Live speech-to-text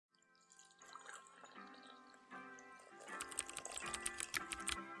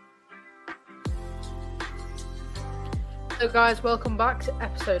So guys, welcome back to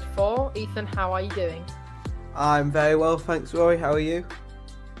episode 4. Ethan, how are you doing? I'm very well, thanks, Rory. How are you?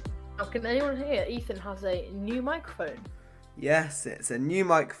 Now, can anyone hear? Ethan has a new microphone. Yes, it's a new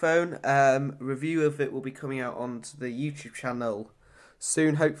microphone. Review of it will be coming out onto the YouTube channel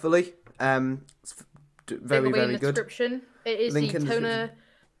soon, hopefully. It's very, It will be in very the good. description. It is Link the in the Toner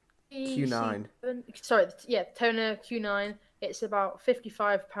Q9. Toner Q9. It's about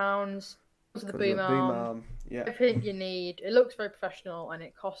 £55. Comes with the boom arm. Yeah. Everything you need. It looks very professional and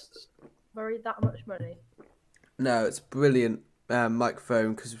it costs that much money. No, it's a brilliant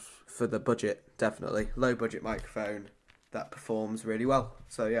microphone because for the budget, definitely low budget microphone that performs really well.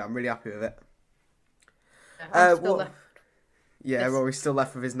 So yeah, I'm really happy with it. I'm still left. Yeah, Rory's still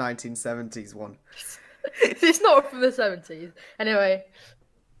left with his 1970s one. It's not from the 70s. Anyway.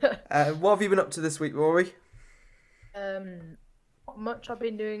 What have you been up to this week, Rory? Not much. I've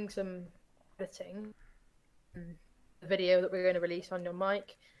been doing some editing. The video that we're going to release on your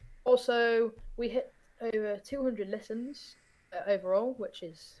mic. Also, we hit over 200 listens overall, which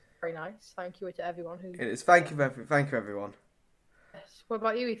is very nice. Thank you to everyone who. It is. Thank you, everyone. Yes. What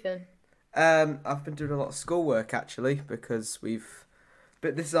about you, Ethan? I've been doing a lot of schoolwork actually because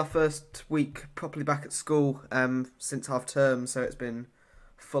but this is our first week properly back at school since half term, so it's been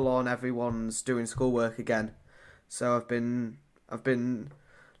full on. Everyone's doing schoolwork again, so I've been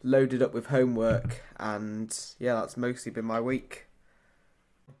loaded up with homework, and yeah, that's mostly been my week.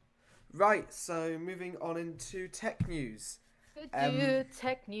 Right, so moving on into tech news.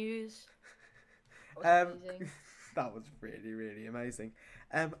 Tech news. That was really, really amazing.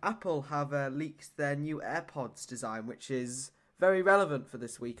 Apple have leaked their new AirPods design, which is very relevant for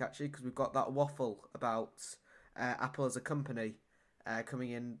this week, actually, because we've got that waffle about Apple as a company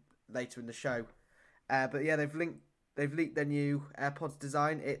coming in later in the show. But yeah, they've leaked their new AirPods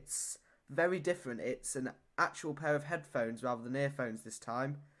design. It's very different. It's an actual pair of headphones rather than earphones this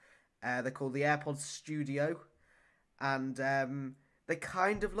time. They're called the AirPods Studio, and they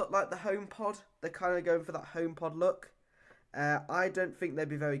kind of look like the HomePod. They're kind of going for that HomePod look. I don't think they'd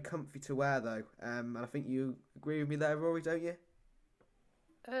be very comfy to wear, though. And I think you agree with me there, Rory, don't you?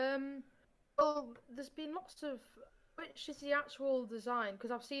 Well, there's been lots of... Which is the actual design? Because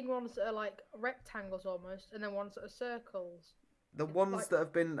I've seen ones that are like rectangles almost, and then ones that are circles. The ones that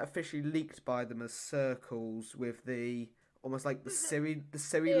have been officially leaked by them are circles with almost like the Siri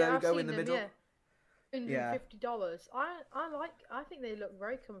logo in the middle. Yeah. $150. I think they look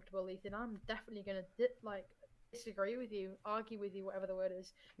very comfortable, Ethan. I'm definitely gonna disagree with you, argue with you, whatever the word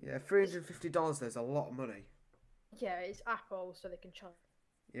is. Yeah, $350. There's a lot of money. Yeah, it's Apple, so they can charge.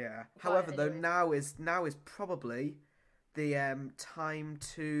 Yeah. However, though, now is probably the time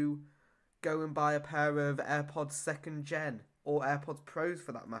to go and buy a pair of AirPods second gen or AirPods Pros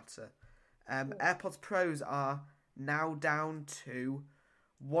for that matter. AirPods Pros are now down to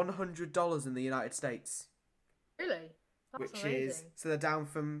 $100 in the United States. Really? That's which amazing. So they're down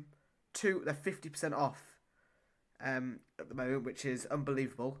from they're 50% off at the moment, which is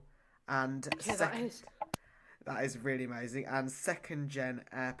unbelievable. And Yeah, that is really amazing. And second gen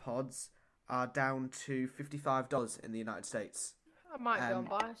AirPods are down to $55 in the United States. I might go and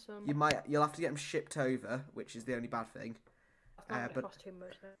buy some. You'll have to get them shipped over, which is the only bad thing. That's not cost too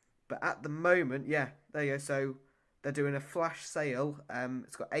much though. But at the moment, yeah, there you go. So they're doing a flash sale.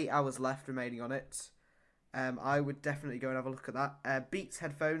 It's got 8 hours left remaining on it. I would definitely go and have a look at that. Beats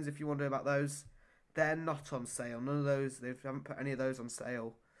headphones, if you wonder about those, they're not on sale. None of those. They haven't put any of those on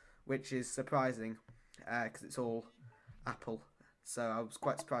sale, which is surprising because it's all Apple. So I was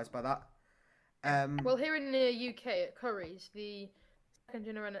quite surprised by that. Well, here in the UK at Curry's, the second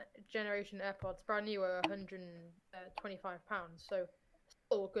generation AirPods, brand new, are £125. So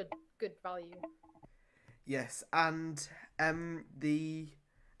still good value. Yes, and the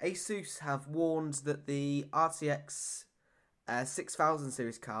Asus have warned that the RTX 6000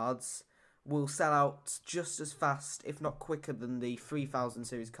 series cards will sell out just as fast, if not quicker, than the 3000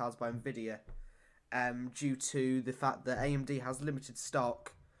 series cards by Nvidia, due to the fact that AMD has limited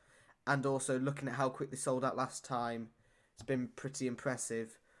stock, and also looking at how quick they sold out last time, it's been pretty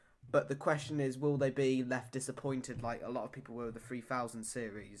impressive. But the question is, will they be left disappointed like a lot of people were with the 3000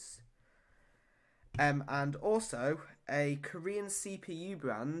 series? And also, a Korean CPU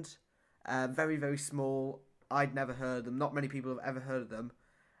brand, very, very small, I'd never heard of them, not many people have ever heard of them,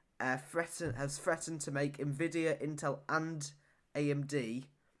 has threatened to make Nvidia, Intel and AMD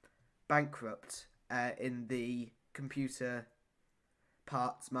bankrupt in the computer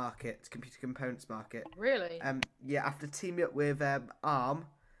parts market, computer components market. Really? Yeah, after teaming up with ARM,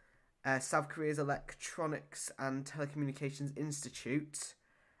 South Korea's Electronics and Telecommunications Institute,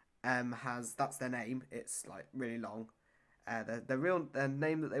 that's their name, it's like really long, Their real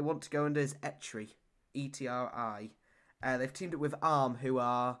name that they want to go under is Etri, E-T-R-I. They've teamed up with ARM, who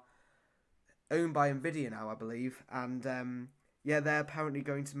are owned by Nvidia now, I believe, and they're apparently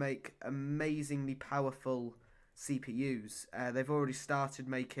going to make amazingly powerful CPUs. They've already started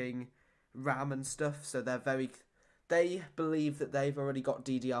making RAM and stuff, so they believe that they've already got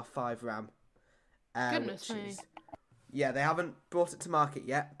DDR5 RAM. Goodness me. Yeah, they haven't brought it to market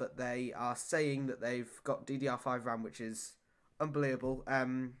yet, but they are saying that they've got DDR5 RAM, which is unbelievable.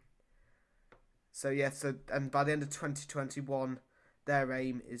 And by the end of 2021, their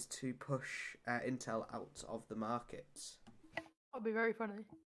aim is to push Intel out of the market. That'd be very funny.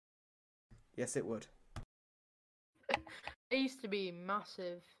 Yes, it would. It used to be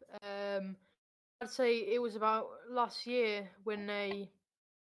massive. I'd say it was about last year when they,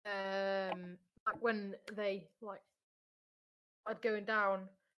 started going down.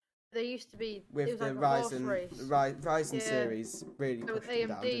 They used to be With it was the like a horse race. Ryzen series really So with pushed them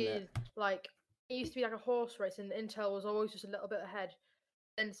down, didn't AMD, it? it used to be like a horse race, and Intel was always just a little bit ahead.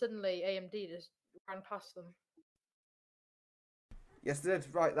 Then suddenly AMD just ran past them. Yes, they did.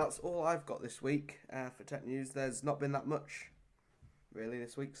 Right, that's all I've got this week for tech news. There's not been that much, really,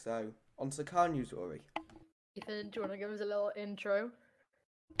 this week. So, on to car news, Rory. Ethan, do you want to give us a little intro?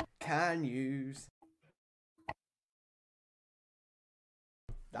 Car news.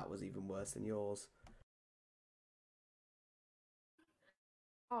 That was even worse than yours.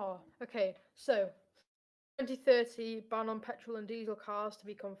 Oh, okay. So, 2030 ban on petrol and diesel cars to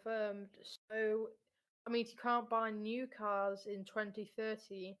be confirmed. So, that means you can't buy new cars in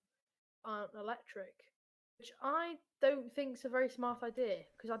 2030 on electric, which I don't think is a very smart idea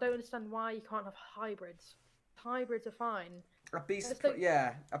because I don't understand why you can't have hybrids. Hybrids are fine. I'd be surprised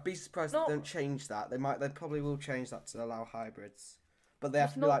if they don't change that. They probably will change that to allow hybrids, but they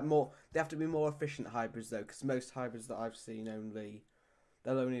have to be more. They have to be more efficient hybrids though, because most hybrids that I've seen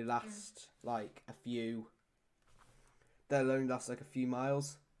they'll only last like a few. They'll only last like a few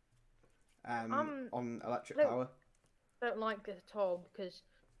miles. On electric power. I don't like this at all because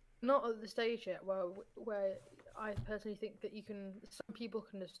not at the stage yet where I personally think that some people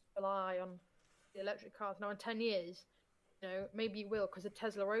can just rely on the electric cars. Now in 10 years, maybe you will, because the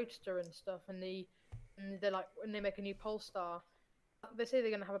Tesla Roadster and stuff, and they're like, when they make a new Polestar, they say they're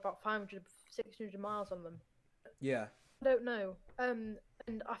going to have about 500, 600 miles on them. Yeah. I don't know. And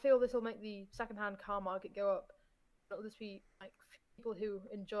I feel this will make the second-hand car market go up. It'll just be like people who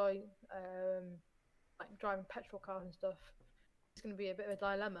enjoy like driving petrol cars and stuff. It's going to be a bit of a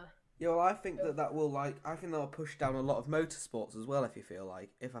dilemma. Yeah, well, I think that will I think that'll push down a lot of motorsports as well. If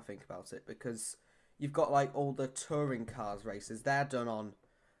I think about it, because you've got like all the touring cars races, they're done on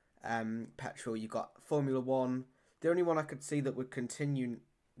petrol. You've got Formula One. The only one I could see that would continue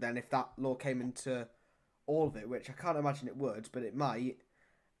then, if that law came into all of it, which I can't imagine it would, but it might.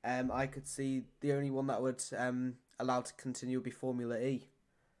 I could see the only one that would allow to continue would be Formula E.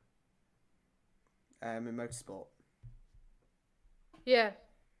 In motorsport. Yeah.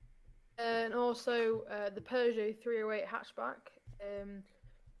 And also the Peugeot 308 hatchback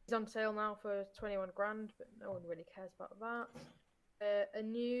is on sale now for 21 grand, but no one really cares about that. A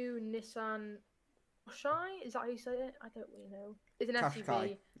new Nissan Qashqai, is that how you say it? I don't really know. It's an Qashqai.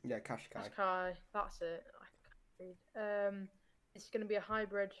 SUV. Yeah, Qashqai. Qashqai, that's it. I can't read. It's going to be a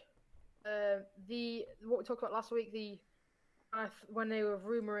hybrid. What we talked about last week, when they were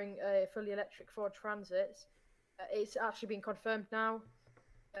rumouring a fully electric Ford Transit, it's actually been confirmed now.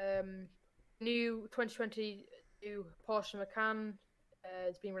 New 2022 Porsche Macan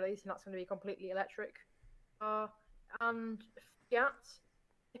has been released, and that's going to be completely electric. And Fiat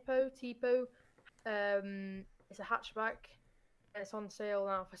Tipo, it's a hatchback, and it's on sale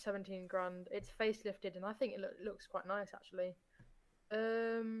now for 17 grand. It's facelifted, and I think it looks quite nice actually.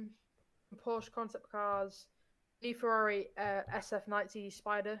 Porsche concept cars. New Ferrari SF90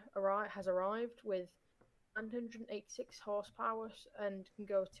 Spider has arrived with 986 horsepower and can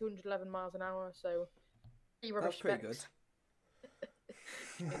go 211 miles an hour. So that's pretty good.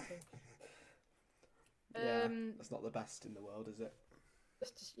 Yeah, that's not the best in the world, is it?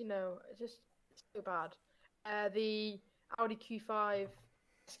 It's just it's so bad. The Audi Q5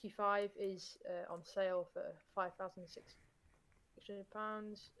 SQ5 is on sale for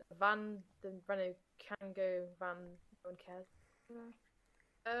 £5,600. The Renault Kangoo van, no one cares.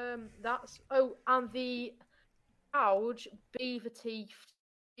 And the Audi Beaver Teeth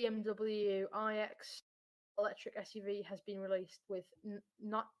BMW iX electric SUV has been released with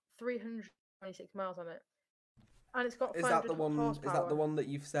not 326 miles on it, and it's got 500 horsepower. Is that the one that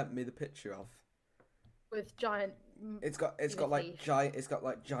you've sent me the picture of? With giant. It's got like giant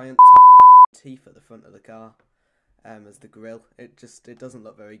teeth at the front of the car. as the grill. It doesn't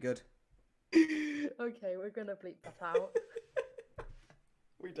look very good. Okay, we're gonna bleep that out.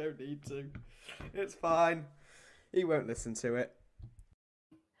 We don't need to. It's fine. He won't listen to it.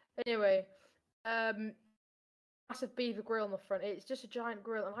 Anyway, massive beaver grill on the front. It's just a giant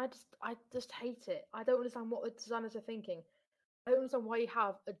grill, and I just hate it. I don't understand what the designers are thinking. I don't understand why you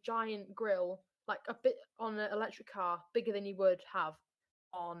have a giant grill, like a bit on an electric car, bigger than you would have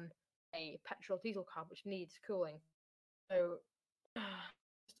on a petrol diesel car, which needs cooling. So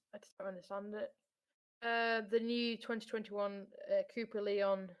I just don't understand it. The new 2021 Cooper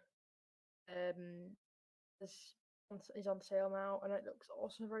Leon is on sale now, and it looks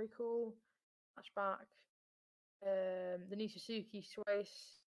awesome, very cool. Hatchback. The new Suzuki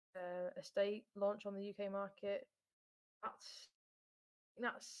Sways Estate launch on the UK market. That's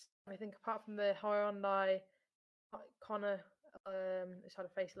I think apart from the Hyundai Kona, it's had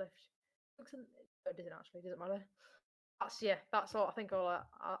a facelift. It doesn't actually, doesn't matter. That's all. I think I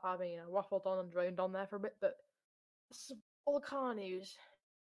mean, I waffled on and droned on there for a bit, but that's all the car news.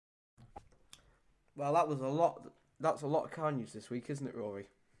 Well, that was a lot. That's a lot of car news this week, isn't it, Rory?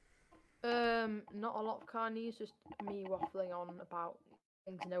 Not a lot of car news, just me waffling on about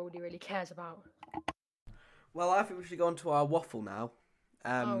things nobody really cares about. Well, I think we should go on to our waffle now.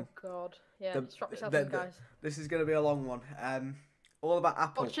 Oh God, yeah, strap yourself in, guys. This is going to be a long one. All about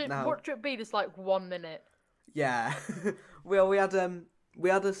Apple now. What should it be? Just like 1 minute. Yeah. Well, we had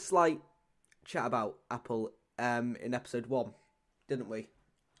a slight chat about Apple in episode 1, didn't we?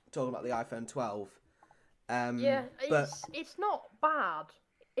 Talking about the iPhone 12. Yeah, it's not bad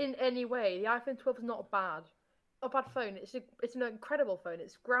in any way. The iPhone 12 is not bad. Not a bad phone. It's an incredible phone.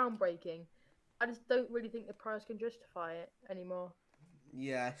 It's groundbreaking. I just don't really think the price can justify it anymore.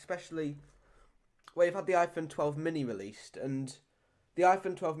 Yeah, especially well, you've had the iPhone 12 mini released, and the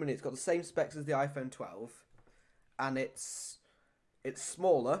iPhone 12 mini, it's got the same specs as the iPhone 12, and it's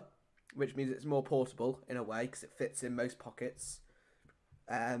smaller, which means it's more portable in a way because it fits in most pockets.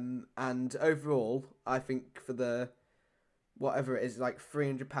 And overall, I think for the whatever it is, like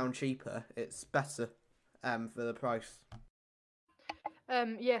 £300 cheaper, it's better for the price.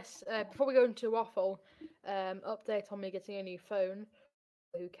 Yes. Before we go into waffle, update on me getting a new phone.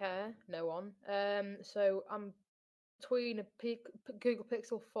 Who care? No one. So I'm between a Google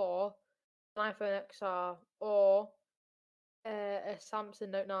Pixel 4, an iPhone XR, or a Samsung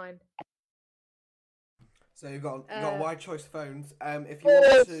Note 9. So you've got a wide choice of phones. If you all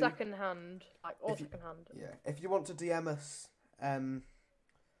want to second hand, second hand. Yeah. If you want to DM us,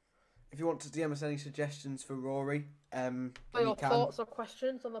 any suggestions for Rory, or your thoughts or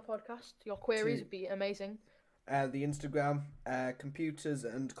questions on the podcast, your queries would be amazing. The Instagram, Computers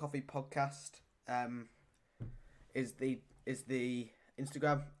and Coffee Podcast, is the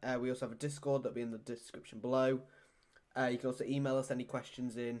Instagram. We also have a Discord that'll be in the description below. You can also email us any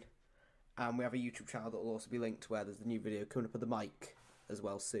questions in, and we have a YouTube channel that will also be linked where there's the new video coming up with the mic as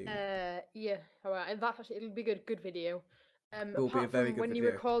well soon. Yeah, alright, and that's actually, it'll be a good video. It will be a very good when video.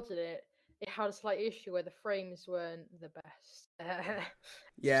 you recorded it, it had a slight issue where the frames weren't the best.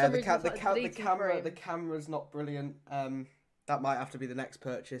 Yeah, the camera's not brilliant. That might have to be the next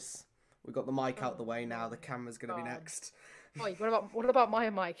purchase. We've got the mic out the way now. The camera's going to be next. Oi, what about my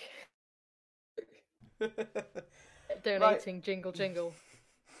mic? Donating, right. Jingle.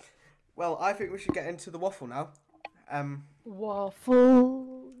 Well, I think we should get into the waffle now.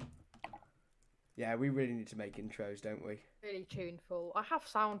 Waffle. Yeah, we really need to make intros, don't we? Really tuneful. I have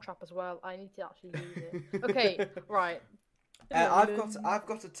Soundtrap as well. I need to actually use it. Okay, right. I've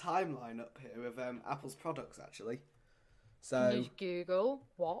got a timeline up here of Apple's products actually. So you used Google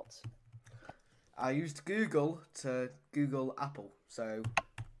what? I used Google to Google Apple. So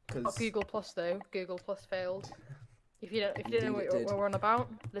not Google Plus though. Google Plus failed. If you don't know what we're on about,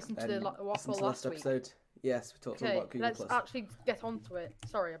 listen to the waffle last episode. Week. Yes, we talked about Google Plus. Let's actually get onto it.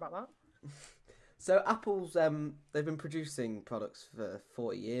 Sorry about that. So Apple's they've been producing products for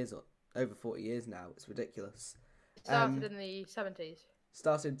 40 years or over 40 years now. It's ridiculous. It started in the 70s.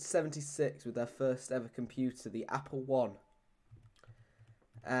 Started 76 with their first ever computer, the Apple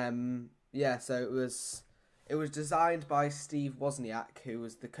I. Yeah, so it was designed by Steve Wozniak, who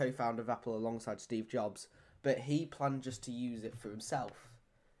was the co-founder of Apple alongside Steve Jobs, but he planned just to use it for himself.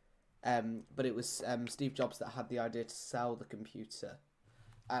 But it was Steve Jobs that had the idea to sell the computer,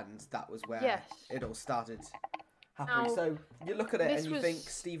 and that was where it all started happening. Now, so you look at it and you think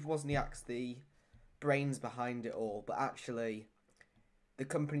Steve Wozniak's the brains behind it all, but actually the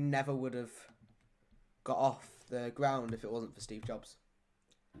company never would have got off the ground if it wasn't for Steve Jobs.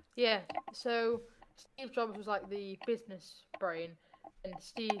 Yeah, so Steve Jobs was like the business brain, and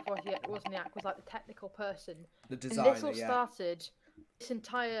Steve Wozniak was like the technical person. The And this designer, all yeah. started. This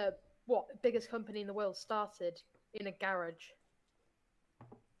entire biggest company in the world started in a garage.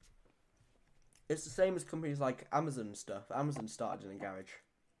 It's the same as companies like Amazon and stuff. Amazon started in a garage.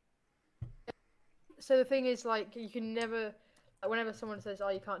 So the thing is, like, you can never. Like, whenever someone says, "Oh,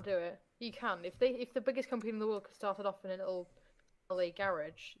 you can't do it," you can. If the biggest company in the world started off in a little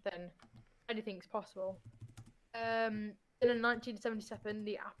garage, then anything's possible. In 1977,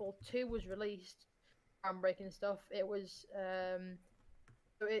 the Apple II was released. Groundbreaking stuff. It was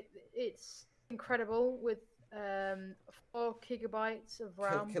it's incredible with 4 GB of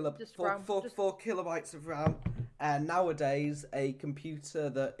RAM. Four kilobytes of RAM. And nowadays, a computer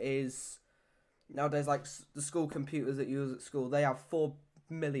that is nowadays like the school computers that you use at school, they have 4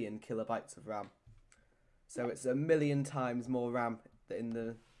 million kilobytes of RAM. So it's 1 million times more RAM in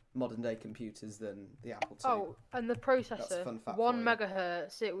the modern day computers than the Apple II. Oh, and the processor, fun fact 1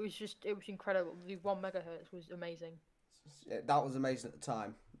 megahertz. It was incredible. The 1 megahertz was amazing. That was amazing at the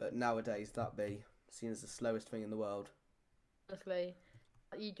time, but nowadays that'd be seen as the slowest thing in the world. Honestly,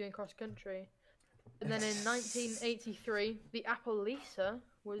 like you doing cross country. And then in 1983, the Apple Lisa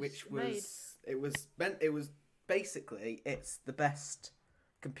was made. It was basically it's the best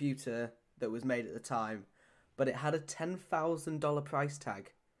computer that was made at the time, but it had a $10,000 price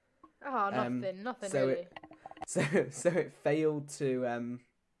tag. Oh, nothing so really.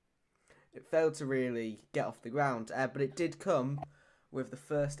 It failed to really get off the ground, but it did come with the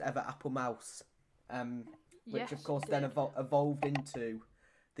first ever Apple mouse, which Yes, of course it then did. evolved into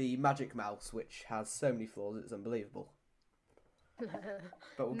the Magic Mouse, which has so many flaws it's unbelievable.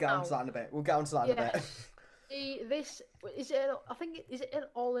 But we'll get onto that in a bit. This is it. I think is it an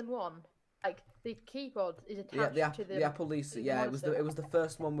all-in-one? Like the keyboard is attached to the Apple Lisa. Yeah, it was the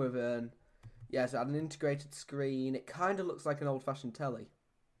first one with so it had an integrated screen. It kind of looks like an old-fashioned telly.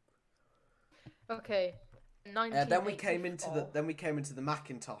 Okay. Then we came into the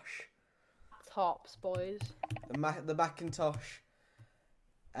Macintosh. Tops, boys. The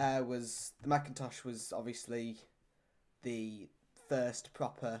Macintosh was obviously the first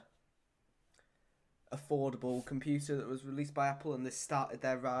proper affordable computer that was released by Apple, and this started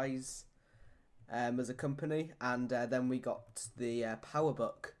their rise as a company. And then we got the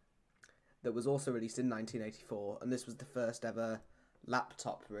PowerBook that was also released in 1984, and this was the first ever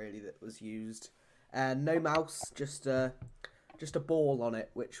laptop really that was used. No mouse, just a ball on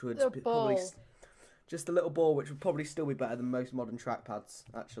it, which would probably just a little ball, which would probably still be better than most modern trackpads,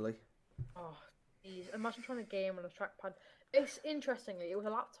 actually. Oh, geez. Imagine trying to game on a trackpad. Interestingly, it was a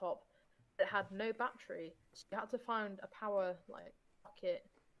laptop that had no battery, so you had to find a power socket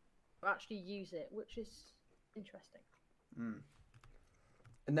to actually use it, which is interesting.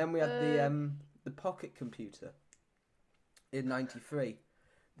 And then we had the Pocket computer in '93,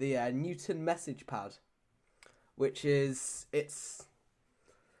 the Newton Message Pad, which is it's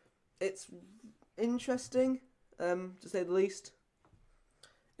interesting, to say the least.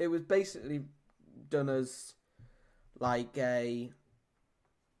 It was basically done as like a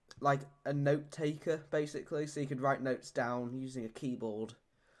note taker, basically, so you could write notes down using a keyboard,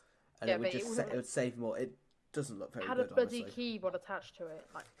 and it would save more. It doesn't look very good. It had a bloody keyboard attached to it,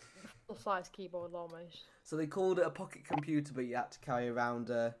 like a full-size keyboard almost. So they called it a pocket computer, but you had to carry around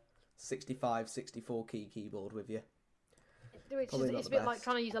a 65, 64 key keyboard with you. It's a bit like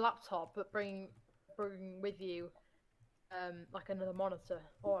trying to use a laptop, but bring with you like another monitor,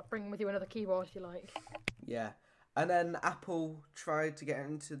 or bring with you another keyboard if you like. Yeah. And then Apple tried to get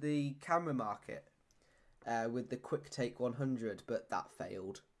into the camera market with the QuickTake 100, but that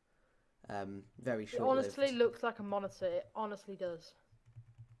failed. Very short-lived. It honestly looks like a monitor. It honestly does.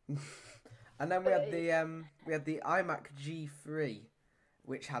 And then we had the iMac G3,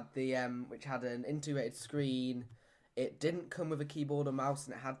 which had an integrated screen. It didn't come with a keyboard or mouse,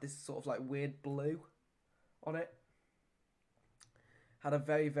 and it had this sort of like weird blue on it. Had a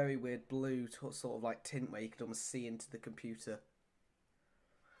very, very weird blue sort of like tint where you could almost see into the computer.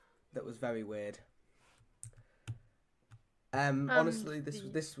 That was very weird. Honestly,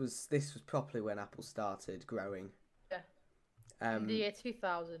 this was properly when Apple started growing. Yeah. In the year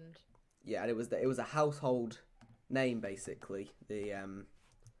 2000. Yeah, and it was a household name basically. It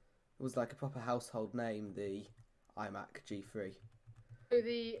was like a proper household name. The iMac G3. So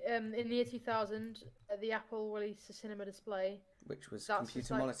in the year 2000, the Apple released a cinema display, which was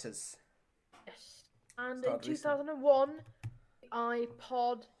computer monitors. Yes, and in 2001, the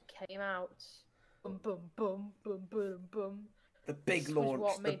iPod came out. Boom, boom, boom, boom, boom, boom. The big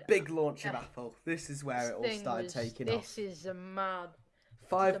launch of Apple. This is where it all started taking off. This is a mad.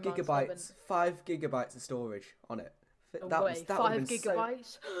 5 gigabytes of storage on it. No That way. was that would have 5 been so.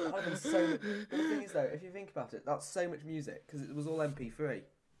 gigabytes. That would have been so. Well, the thing is though, if you think about it, that's so much music because it was all MP3.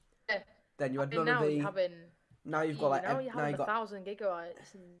 Yeah. Then you had none now of the. you're having. Now you've got like Now you're now having you got 1,000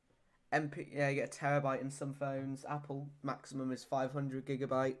 gigabytes. And... MP. Yeah, you get a terabyte in some phones. Apple maximum is 500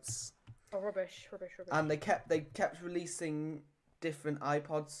 gigabytes. Oh, rubbish. And they kept releasing different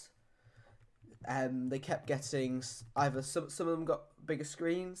iPods. They kept getting either some of them got bigger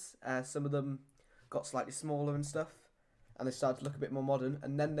screens, some of them got slightly smaller and stuff, and they started to look a bit more modern.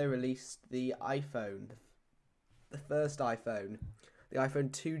 And then they released the iPhone, the first iPhone, the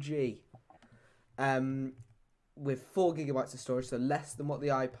iPhone 2G, with 4 gigabytes of storage, so less than what the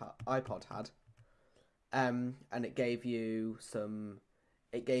iPod had. And it gave you some.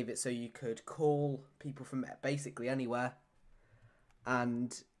 It gave it so you could call people from basically anywhere,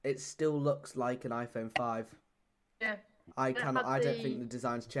 and it still looks like an iPhone 5. Yeah. I don't think the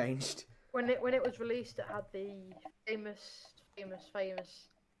design's changed. When it was released, it had the famous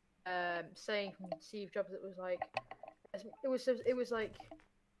saying from Steve Jobs. It was like, it's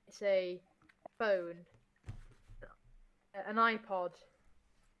a phone, an iPod,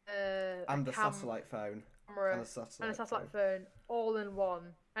 And a satellite phone. camera, and a satellite phone all in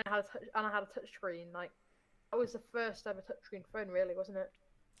one, and I had a touch screen. Like, that was the first ever touchscreen phone, really, wasn't it?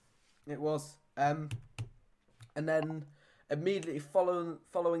 It was. And then immediately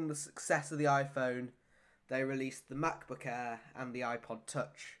following the success of the iPhone, they released the MacBook Air and the iPod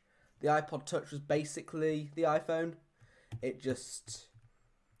Touch. The iPod Touch was basically the iPhone. It was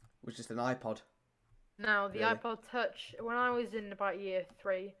just an iPod. Now, the Really? iPod Touch, when I was in about year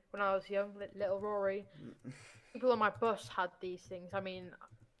 3, when I was young, little Rory, people on my bus had these things. I mean,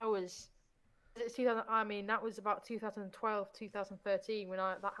 that was about 2012, 2013 when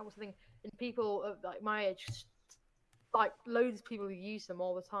that was the thing. And people of like my age, like loads of people who use them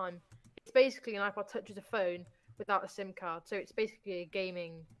all the time. It's basically an iPod Touch as a phone without a SIM card, so it's basically a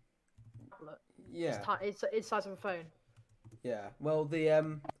gaming tablet. Yeah. It's the size of a phone. Yeah. Well,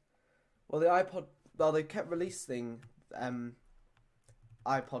 the iPod. Well, they kept releasing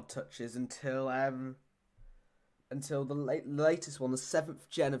iPod Touches until the latest one, the 7th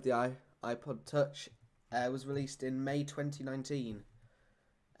gen of the iPod Touch, was released in May 2019,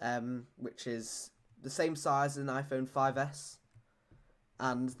 which is the same size as an iPhone 5S,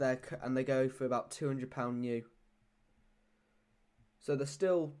 and they go for about £200 new. So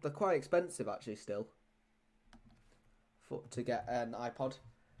they're quite expensive actually still to get an iPod.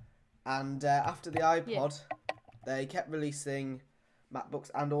 And after the iPod, they kept releasing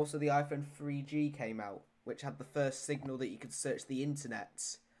MacBooks, and also the iPhone 3G came out, which had the first signal that you could search the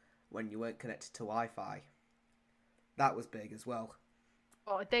internet when you weren't connected to Wi-Fi. That was big as well.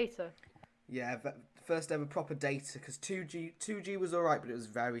 Oh, data. Yeah, first ever proper data, because 2G was alright, but it was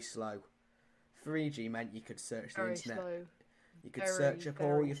very slow. 3G meant you could search the internet. Slow. You could search up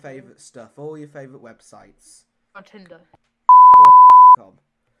all your favourite stuff, all your favourite websites. On Tinder. Com.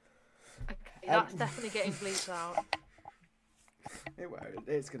 Okay, that's definitely getting bleeped out. It won't.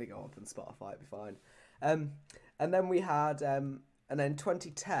 It's going to go up on Spotify. It'll be fine. And then we had, and then in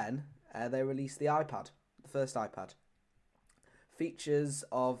 2010, they released the iPad, the first iPad. Features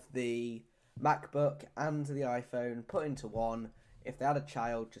of the MacBook and the iPhone put into one. If they had a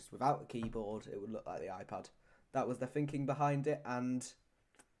child just without the keyboard, it would look like the iPad. That was their thinking behind it, and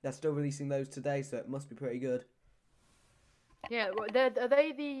they're still releasing those today, so it must be pretty good. Yeah, are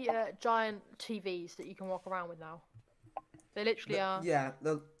they the giant TVs that you can walk around with now? They literally are. Yeah,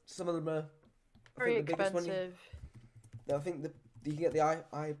 some of them are Very expensive. I think you can get the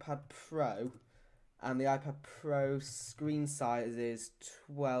iPad Pro, and the iPad Pro screen size is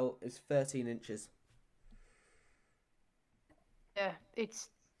 13 inches. Yeah, it's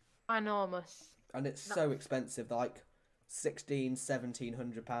enormous. And it's so expensive, they're like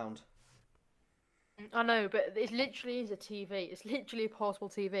 £1,700. I know, but it literally is a TV. It's literally a portable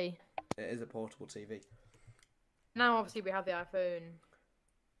TV. It is a portable TV. Now, obviously, we have the iPhone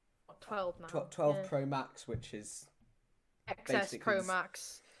 12 now. 12 Pro Max, which is XS Pro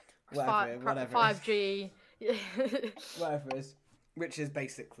Max. Whatever 5G. Whatever it is. Which is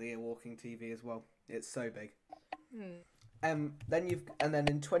basically a walking TV as well. It's so big. Then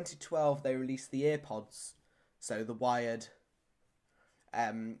in 2012 they released the EarPods, so the wired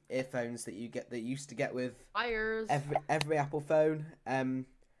earphones that you used to get with Wires. every Apple phone. And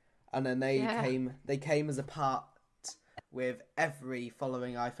then they came as a part with every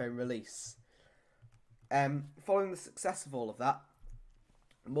following iPhone release. Following the success of all of that,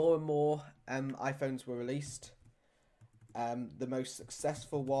 more and more iPhones were released. The most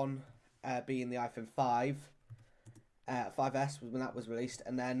successful one being the iPhone 5S was when that was released,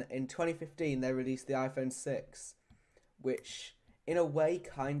 and then in 2015 they released the iPhone 6, which in a way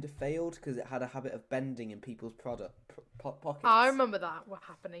kind of failed because it had a habit of bending in people's pockets. I remember that what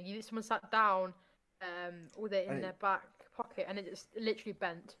happening. Someone sat down, with it in And their back pocket, and it just literally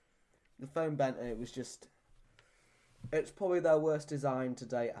bent. the phone bent, and it was just. It's probably their worst design to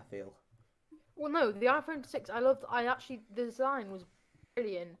date, I feel. Well, no, the iPhone 6, the design was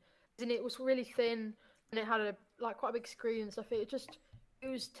brilliant. And it was really thin, and it had quite a big screen and stuff. It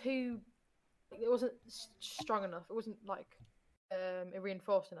was too, it wasn't strong enough. It wasn't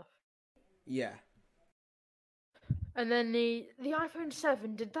reinforced enough. Yeah. And then the iPhone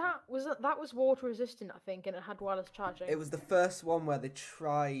 7, that was water resistant, I think, and it had wireless charging. It was the first one where they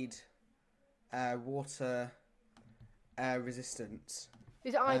tried water resistance.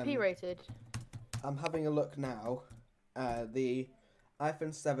 Is it IP rated? I'm having a look now. The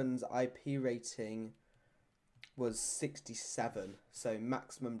iPhone 7's IP rating was 67, so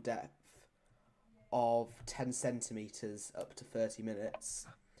maximum depth of 10 centimeters up to 30 minutes.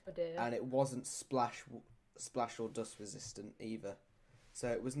 Oh dear. And it wasn't splash or dust resistant either. So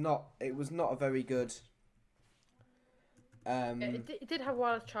it was not a very good. It did have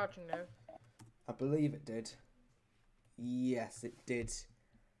wireless charging though. I believe it did. Yes, it did.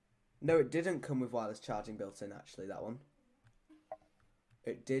 No, it didn't come with wireless charging built in, actually, that one.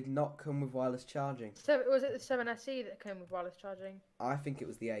 It did not come with wireless charging. So, was it the 7 SE that came with wireless charging? I think it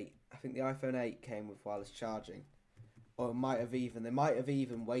was the 8. I think the iPhone 8 came with wireless charging. Or they might have even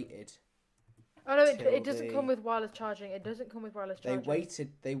waited. Oh no, it doesn't come with wireless charging. It doesn't come with wireless charging.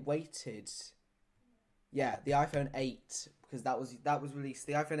 They waited. Yeah, the iPhone 8, because that was released.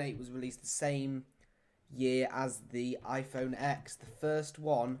 The iPhone 8 was released the same year as the iPhone X, the first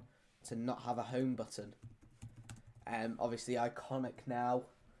one to not have a home button. Obviously iconic now.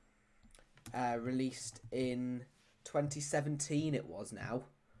 Released in 2017 it was now.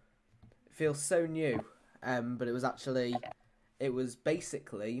 It feels so new. But it was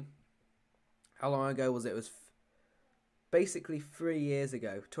basically, how long ago was it? It was basically 3 years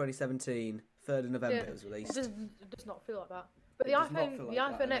ago, 2017, 3rd of November it was released. It does not feel like that. But the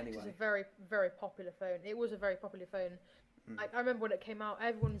iPhone X is a very, very popular phone. It was a very popular phone. Like, I remember when it came out,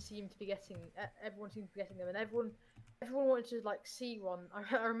 everyone seemed to be getting them, and everyone wanted to see one. I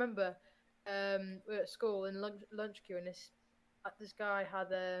remember we were at school in lunch queue, and this guy had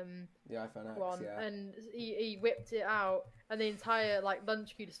the iPhone X, one, yeah. and he whipped it out, and the entire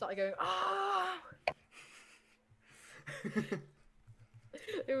lunch queue just started going ah.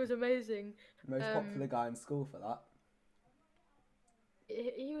 It was amazing. Most popular guy in school for that.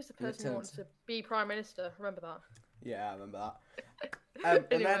 He was the person who wanted to be Prime Minister. Remember that? Yeah, I remember that. Anyway.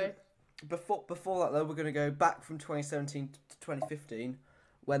 And then before that, though, we're going to go back from 2017 to 2015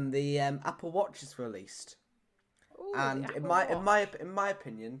 when the Apple Watch is released. Ooh, and in my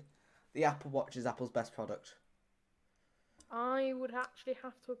opinion, the Apple Watch is Apple's best product. I would actually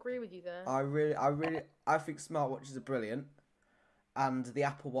have to agree with you there. I think smartwatches are brilliant, and the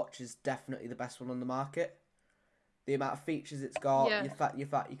Apple Watch is definitely the best one on the market. The amount of features it's got, your fact you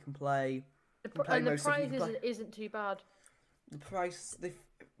can play. The price isn't too bad. The price,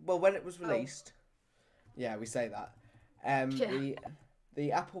 when it was released, yeah, we say that.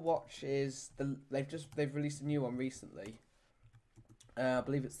 The Apple Watch they've released a new one recently. I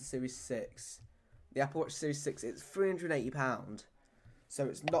believe it's the Series 6. The Apple Watch Series 6, it's £380, so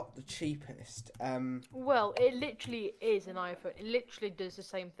it's not the cheapest. Well, it literally is an iPhone. It literally does the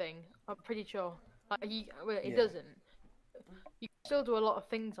same thing. I'm pretty sure. It doesn't. You can still do a lot of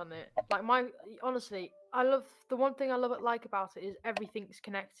things on it. Honestly, the one thing I like about it is everything's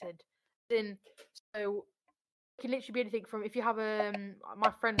connected. So it can literally be anything from, if you have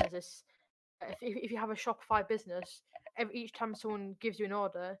my friend has this, if you have a Shopify business, each time someone gives you an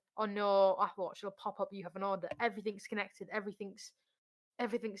order on your Apple Watch, it'll pop up you have an order. Everything's connected. Everything's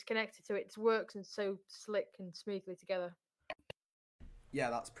connected, so it works and so slick and smoothly together. Yeah,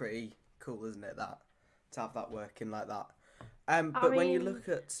 that's pretty cool, isn't it? That to have that working like that. But when you look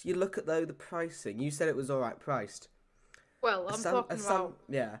at though the pricing, you said it was alright priced. Well, a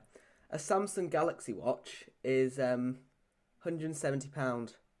Samsung Galaxy Watch is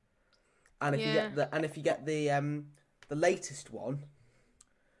 £170, and if you get the latest one,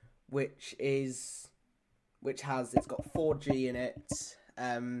 it's got 4G in it,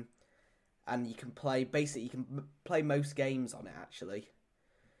 and you can play most games on it. Actually,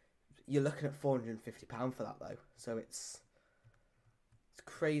 you're looking at £450 for that though, so it's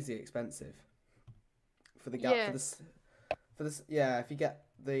crazy expensive for the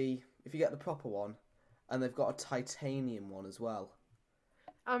if you get the proper one, and they've got a titanium one as well.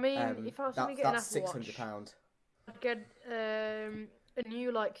 I mean, if I was going to get an Apple Watch, £600. I'd get a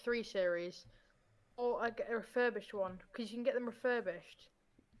new 3 series, or I get a refurbished one because you can get them refurbished.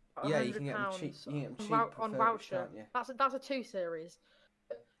 Yeah, you can get them cheap. £100 You can get them on, cheap on refurbished, voucher. can't you? That's a 2 series.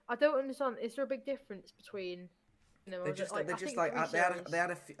 I don't understand. Is there a big difference between, They is it just like they I just think like 3 series?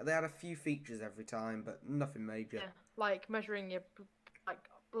 they had a few features every time, but nothing major. Yeah, like measuring your like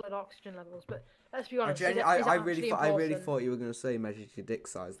blood oxygen levels. But let's be honest, is it actually I really important? thought you were going to say measured your dick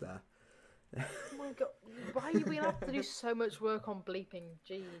size there. Oh my god, why are we have to do so much work on bleeping?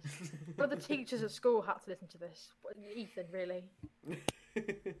 Jeez. One of the teachers at school had to listen to this. Ethan, really?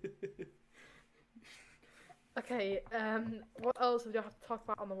 Okay, what else do you have to talk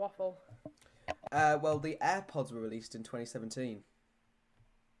about on the waffle? Well, the AirPods were released in 2017.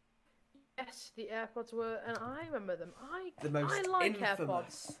 Yes, the AirPods were, and I remember them. The most I like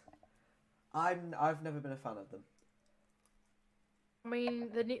infamous. AirPods. I've never been a fan of them. I mean,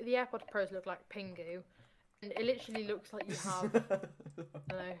 the AirPods Pros look like Pingu, and it literally looks like you have. I don't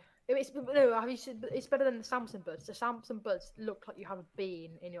know. No, it's better than the Samsung Buds. The Samsung Buds look like you have a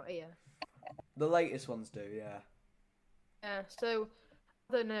bean in your ear. The latest ones do, yeah. Yeah, so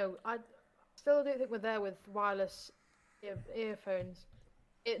I don't know. I still don't think we're there with wireless earphones.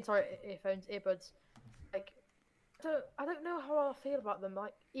 Earbuds. Like, I don't know how I feel about them.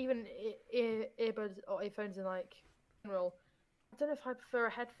 Like, even earbuds or earphones in like general. I don't know if I prefer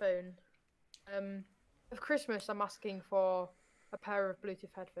a headphone. For Christmas, I'm asking for a pair of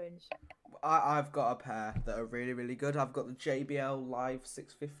Bluetooth headphones. I've got a pair that are really, really good. I've got the JBL Live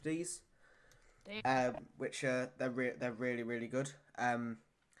 650s, which they're really, really good.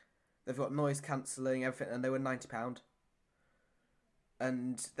 They've got noise cancelling, everything, and they were £90.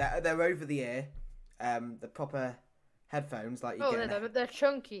 And they're over the ear, the proper headphones like you get. Oh, they're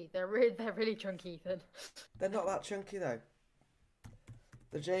chunky. They're really chunky, Ethan. They're not that chunky though.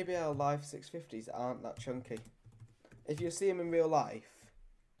 The JBL Live 650s aren't that chunky. If you see them in real life,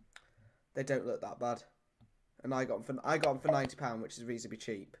 they don't look that bad. And I got them for £90, which is reasonably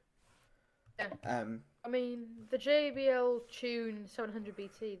cheap. Yeah. I mean, the JBL Tune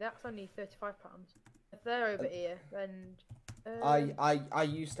 700BT, that's only £35. If they're over ear, then. I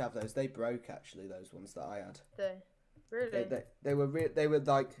used to have those. They broke actually. Those ones that I had. Really? They were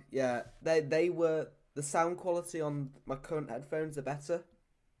like, yeah. They were, the sound quality on my current headphones are better.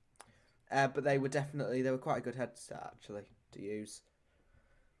 But they were quite a good headset actually to use.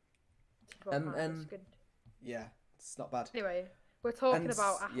 And good. Yeah, it's not bad. Anyway, we're talking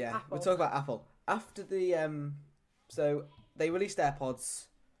about Apple. Yeah, we're talking about Apple. After the so they released AirPods,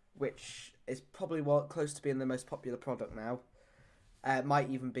 which is probably close to being the most popular product now. Might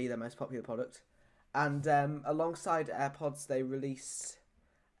even be their most popular product. And alongside AirPods, they released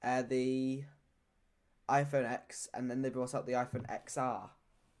the iPhone X, and then they brought out the iPhone XR.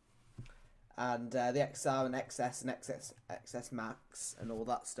 And the XR and XS and XS Max and all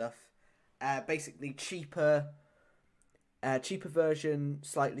that stuff. Basically cheaper version,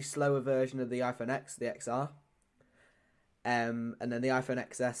 slightly slower version of the iPhone X, the XR. And then the iPhone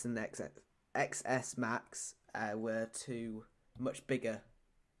XS and the XS Max were two much bigger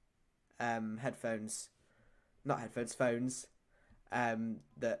phones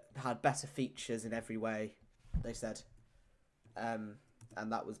that had better features in every way, they said. And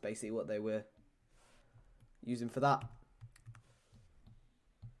that was basically what they were using for that.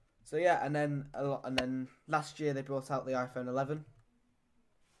 So yeah, and then last year they brought out the iPhone 11,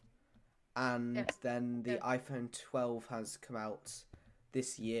 and then the iPhone 12 has come out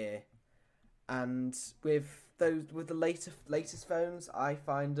this year. And with the latest phones, I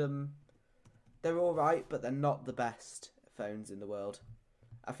find they're all right, but they're not the best phones in the world.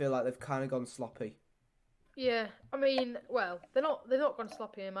 I feel like they've kind of gone sloppy. Yeah, I mean, well, they're not gone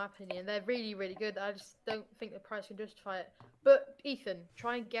sloppy in my opinion. They're really, really good. I just don't think the price can justify it. But Ethan,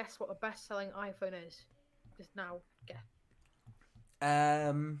 try and guess what the best-selling iPhone is. Just now, guess.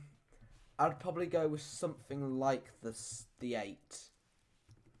 I'd probably go with something like the 8.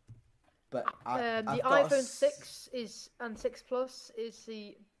 But the iPhone 6 and 6 Plus is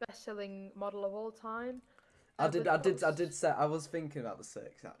the best-selling model of all time. I was thinking about the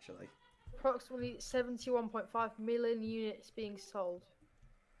 6 actually. Approximately 71.5 million units being sold.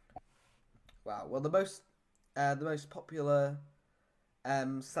 Wow. Well, the most popular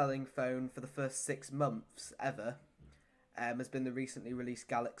selling phone for the first 6 months ever has been the recently released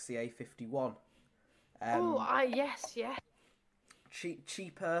Galaxy A51. Yes.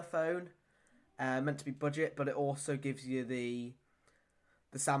 Cheaper phone, meant to be budget, but it also gives you the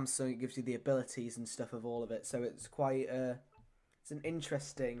Samsung. It gives you the abilities and stuff of all of it, so it's quite it's an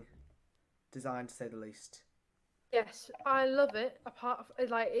interesting design to say the least. Yes, I love it. Apart from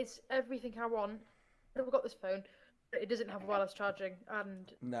it's everything I want. I've never got this phone. It doesn't have wireless charging,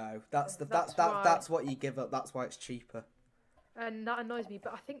 and No, that's why. that's what you give up. That's why it's cheaper. And that annoys me.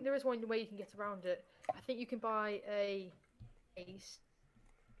 But I think there is one way you can get around it. I think you can buy a case.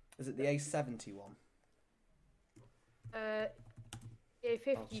 Is it the A70 one? A50.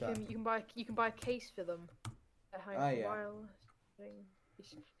 You can buy a case for them. Yeah. Wireless thing.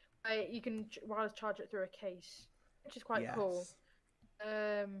 You can wireless charge it through a case, which is quite cool.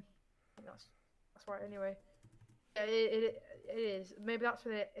 I think that's right. Anyway, yeah, it is. Maybe that's for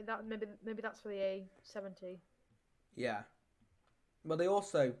maybe that's for the A70. Yeah. Well, they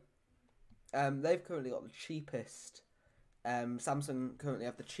also they've currently got the cheapest. Samsung currently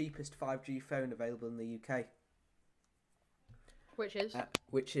have the cheapest 5G phone available in the UK. Which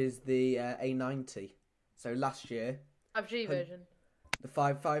is the A90. So last year, 5G version. The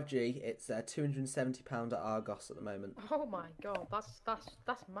 5G, it's £270 at Argos at the moment. Oh my god, that's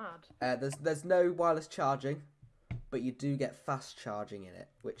mad. There's no wireless charging, but you do get fast charging in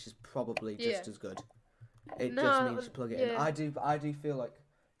it, which is probably just as good. It just means you plug it in. I do feel like,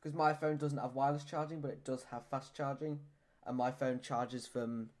 because my phone doesn't have wireless charging, but it does have fast charging, and my phone charges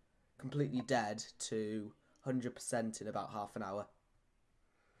from completely dead to 100% in about half an hour.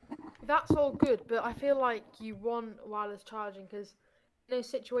 That's all good, but I feel like you want wireless charging because in those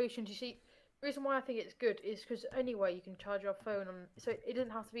situations, you see, the reason why I think it's good is because anyway you can charge your phone on, so it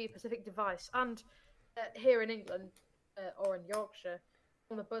doesn't have to be a specific device. And here in England or in Yorkshire,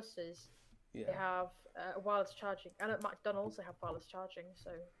 on the buses, they have wireless charging, and at McDonald's they have wireless charging.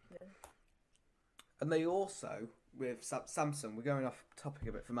 So And they also, with Samsung, we're going off topic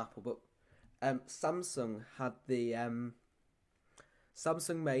a bit from Apple, but Samsung had the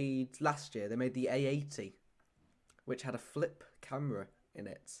Samsung made last year. They made the A80, which had a flip camera in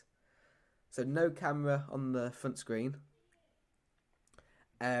it. So no camera on the front screen.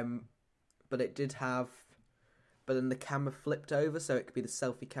 But it did have, but then the camera flipped over, so it could be the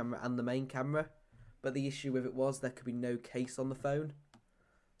selfie camera and the main camera. But the issue with it was there could be no case on the phone,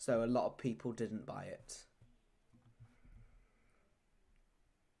 so a lot of people didn't buy it.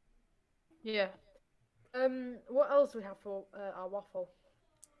 Yeah. What else do we have for our waffle?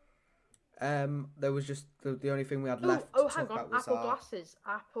 There was just the only thing we had left. Hang on, Apple glasses.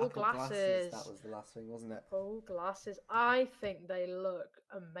 Apple glasses. That was the last thing, wasn't it? Apple glasses. I think they look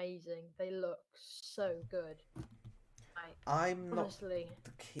amazing. They look so good. Honestly.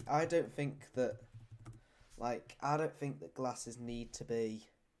 I don't think that. I don't think that glasses need to be.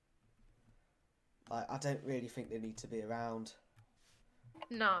 I don't really think they need to be around.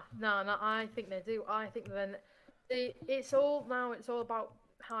 No. I think they do. I think then, it's all about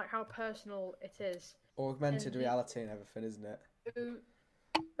how personal it is. Augmented reality and everything, isn't it? So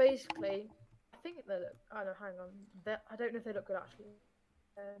basically, I think they look. I don't know. Hang on. I don't know if they look good actually.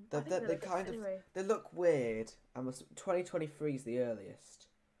 They look weird. 2023 is the earliest.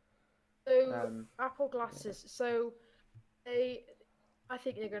 So Apple glasses. So I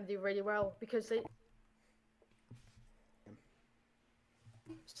think they're going to do really well because they.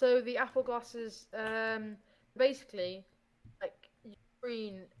 So the Apple glasses, basically, like your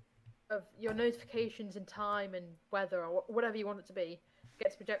screen of your notifications and time and weather or whatever you want it to be,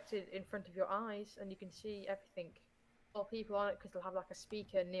 gets projected in front of your eyes, and you can see everything. All people on it because they'll have like a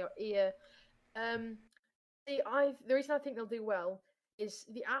speaker near your ear. The reason I think they'll do well is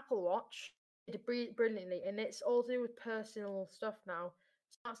the Apple Watch did brilliantly, and it's all to do with personal stuff now.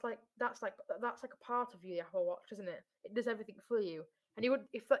 So that's like a part of you, the Apple Watch, isn't it? It does everything for you. And you would,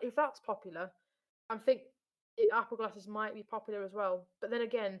 if that's popular, I think the Apple glasses might be popular as well. But then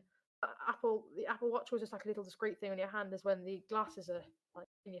again, the Apple Watch was just like a little discreet thing on your hand, as when the glasses are like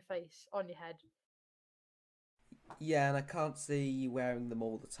in your face, on your head. Yeah, and I can't see you wearing them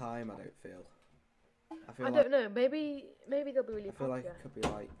all the time. I don't feel. I don't know. Maybe they'll be really popular. I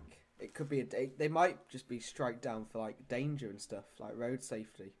feel like it could be they might just be strike down for like danger and stuff, like road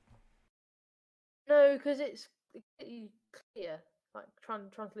safety. No, because it's clear. Like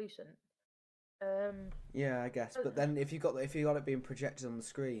translucent. Yeah, I guess. But then if you got it being projected on the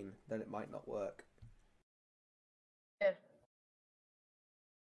screen, then it might not work. Yeah.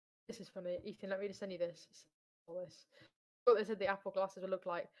 This is funny. Ethan, let me just send you this. All this. What they said the Apple glasses would look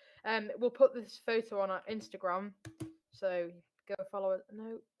like. We'll put this photo on our Instagram, so go follow it.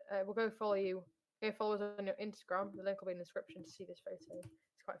 No, we'll go follow you. Go follow us on your Instagram. The link will be in the description to see this photo. It's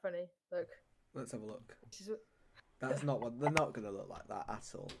quite funny. Look. Let's have a look. That's not what they're not going to look like that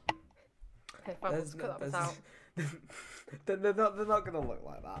at all. Okay, fine. Let's cut that out. They're not going to look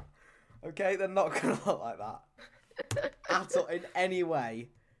like that. Okay, they're not going to look like that at all in any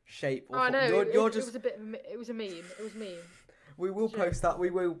way, shape, or form. I know. You're just. It was a meme. It was meme. We will post that. We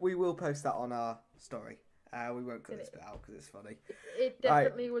will post that on our story. We won't cut this bit out because it's funny. It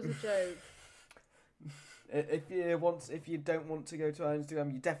definitely was a joke. If you don't want to go to our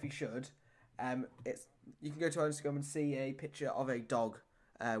Instagram, you definitely should. You can go to our Instagram and see a picture of a dog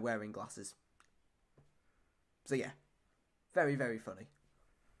wearing glasses. So yeah, very, very funny.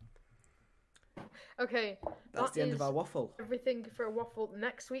 Okay, that's the end of our waffle. Everything for a waffle.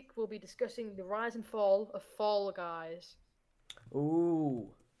 Next week we'll be discussing the rise and fall of Fall Guys. Ooh,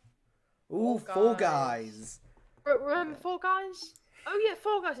 Fall Guys. Remember Fall Guys? Oh yeah,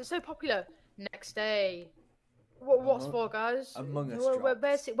 Fall Guys is so popular. Next day. What's Fall Guys? Among Us.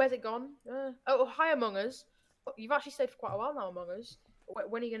 Where's it gone? Hi Among Us. You've actually stayed for quite a while now, Among Us.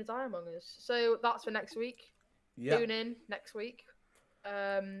 When are you going to die, Among Us? So that's for next week. Yep. Tune in next week.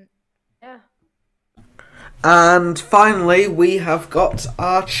 Yeah. And finally, we have got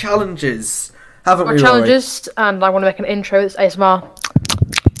our challenges, haven't we, Rory? Our challenges, and I want to make an intro that's ASMR.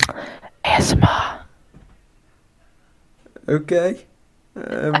 ASMR. Okay.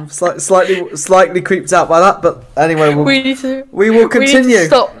 Slightly creeped out by that, but anyway, we will continue.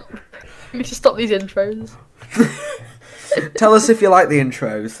 We need to stop these intros. Tell us if you like the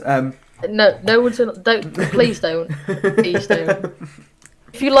intros. No one's don't. Please don't. Please don't.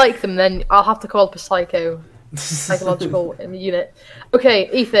 If you like them, then I'll have to call up a psychological unit. Okay,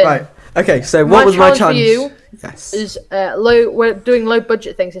 Ethan. Right. Okay. So what was my challenge? For you yes. Is we're doing low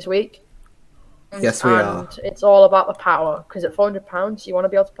budget things this week. Yes, we are. And it's all about the power, because at £400, you want to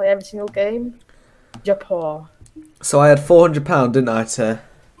be able to play every single game. You're poor. So I had £400, didn't I, to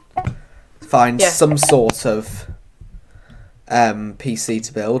find some sort of PC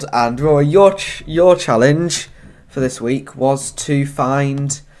to build. And Roy, your challenge for this week was to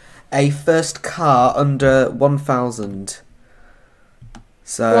find a first car under 1,000.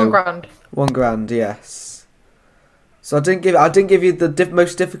 So £1,000. £1,000, yes. So I didn't give you the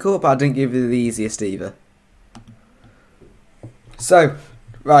most difficult, but I didn't give you the easiest either. So,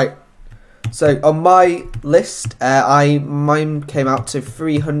 right. So on my list, mine came out to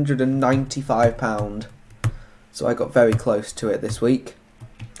 £395. So I got very close to it this week.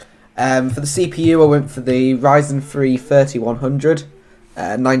 For the CPU, I went for the Ryzen 3 3100,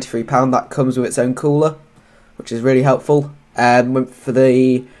 £93. That comes with its own cooler, which is really helpful. Went for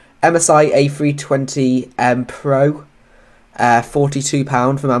the MSI A320 Pro,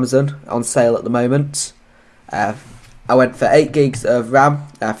 £42 from Amazon, on sale at the moment. I went for 8 gigs of RAM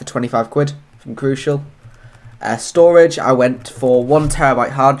for £25 from Crucial. Storage, I went for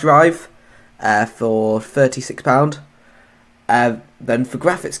 1TB hard drive for £36. Then for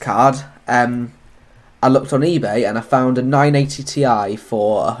graphics card, I looked on eBay and I found a 980 Ti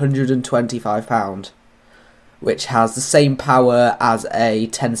for £125, which has the same power as a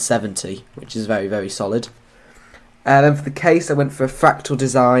 1070, which is very, very solid. Then for the case, I went for a Fractal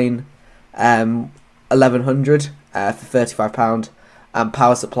Design 1100 for £35, and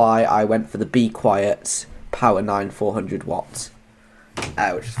power supply, I went for the Be Quiet Power 9 400 watts,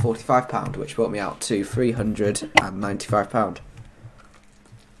 which is £45, which brought me out to £395.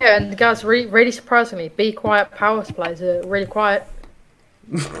 Yeah, and guys, really surprisingly, Be Quiet power supplies are really quiet.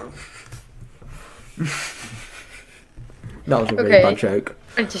 That was a really bad joke.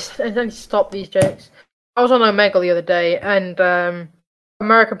 I need to stop these jokes. I was on Omegle the other day, and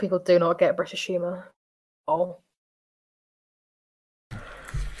American people do not get British humour. Oh.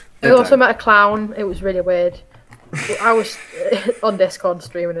 I also met a clown. It was really weird. I was on Discord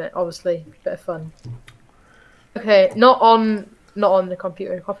streaming it, obviously. Bit of fun. Okay, not on the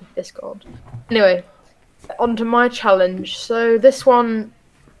computer, off of Discord. Anyway, on to my challenge. So this one,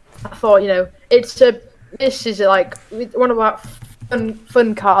 I thought, this is like one about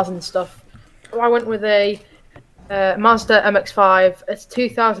fun cars and stuff. I went with a Mazda MX-5. It's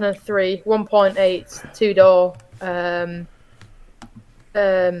 2003, 1.8, 2-door,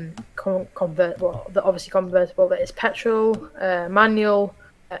 obviously convertible. That is petrol, manual.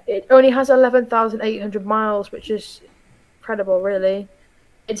 It only has 11,800 miles, which is incredible, really.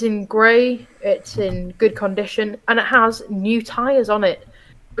 It's in grey. It's in good condition, and it has new tyres on it,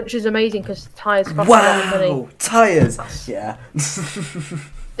 which is amazing because tyres cost a lot of money. Wow, tyres! Yeah.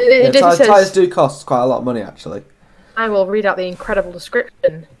 Tyres do cost quite a lot of money, actually. I will read out the incredible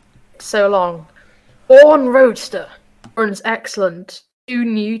description. It's so long. Born Roadster runs excellent. 2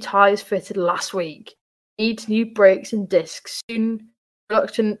 new tyres fitted last week. Needs new brakes and discs. Soon,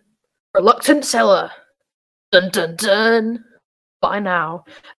 reluctant seller. Dun dun dun. By now.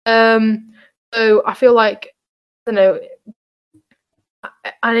 So I feel like, I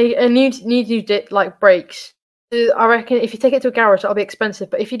need new brakes. I reckon if you take it to a garage, that'll be expensive.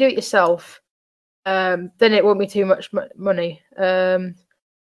 But if you do it yourself, then it won't be too much money.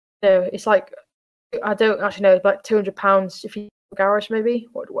 It's like I don't actually know, like £200 if you garage maybe.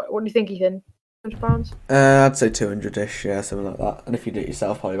 What do you think, Ethan? £200? I'd say 200-ish, yeah, something like that. And if you do it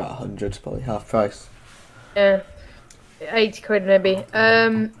yourself, probably about 100, probably half price. Yeah, 80 quid maybe.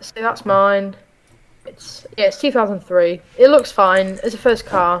 So that's mine. It's 2003. It looks fine. It's a first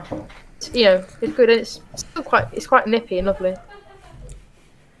car. It's good. And it's still quite nippy and lovely.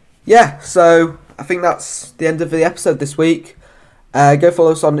 Yeah, so I think that's the end of the episode this week. Go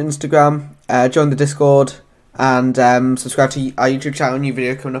follow us on Instagram, join the Discord, and subscribe to our YouTube channel. New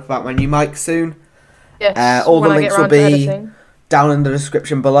video coming up about my new mic soon. Yes, all the links will be down in the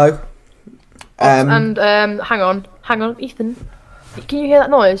description below. And hang on, Ethan. Can you hear that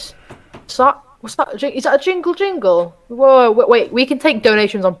noise? What's that? Is that a jingle? Whoa, wait. We can take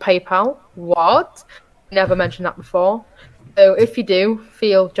donations on PayPal. What? Never mentioned that before. So if you do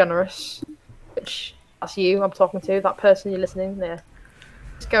feel generous, which that's you, I'm talking to, that person you're listening there.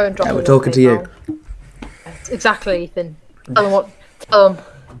 Just go and drop. Yeah, we're talking to you. Exactly, Ethan. Tell them.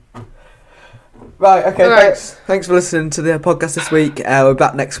 Right, okay, thanks for listening to the podcast this week. We're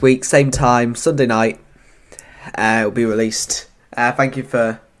back next week, same time, Sunday night. It'll be released. Thank you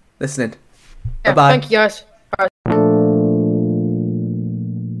for listening. Yeah, Bye-bye. Thank you, guys.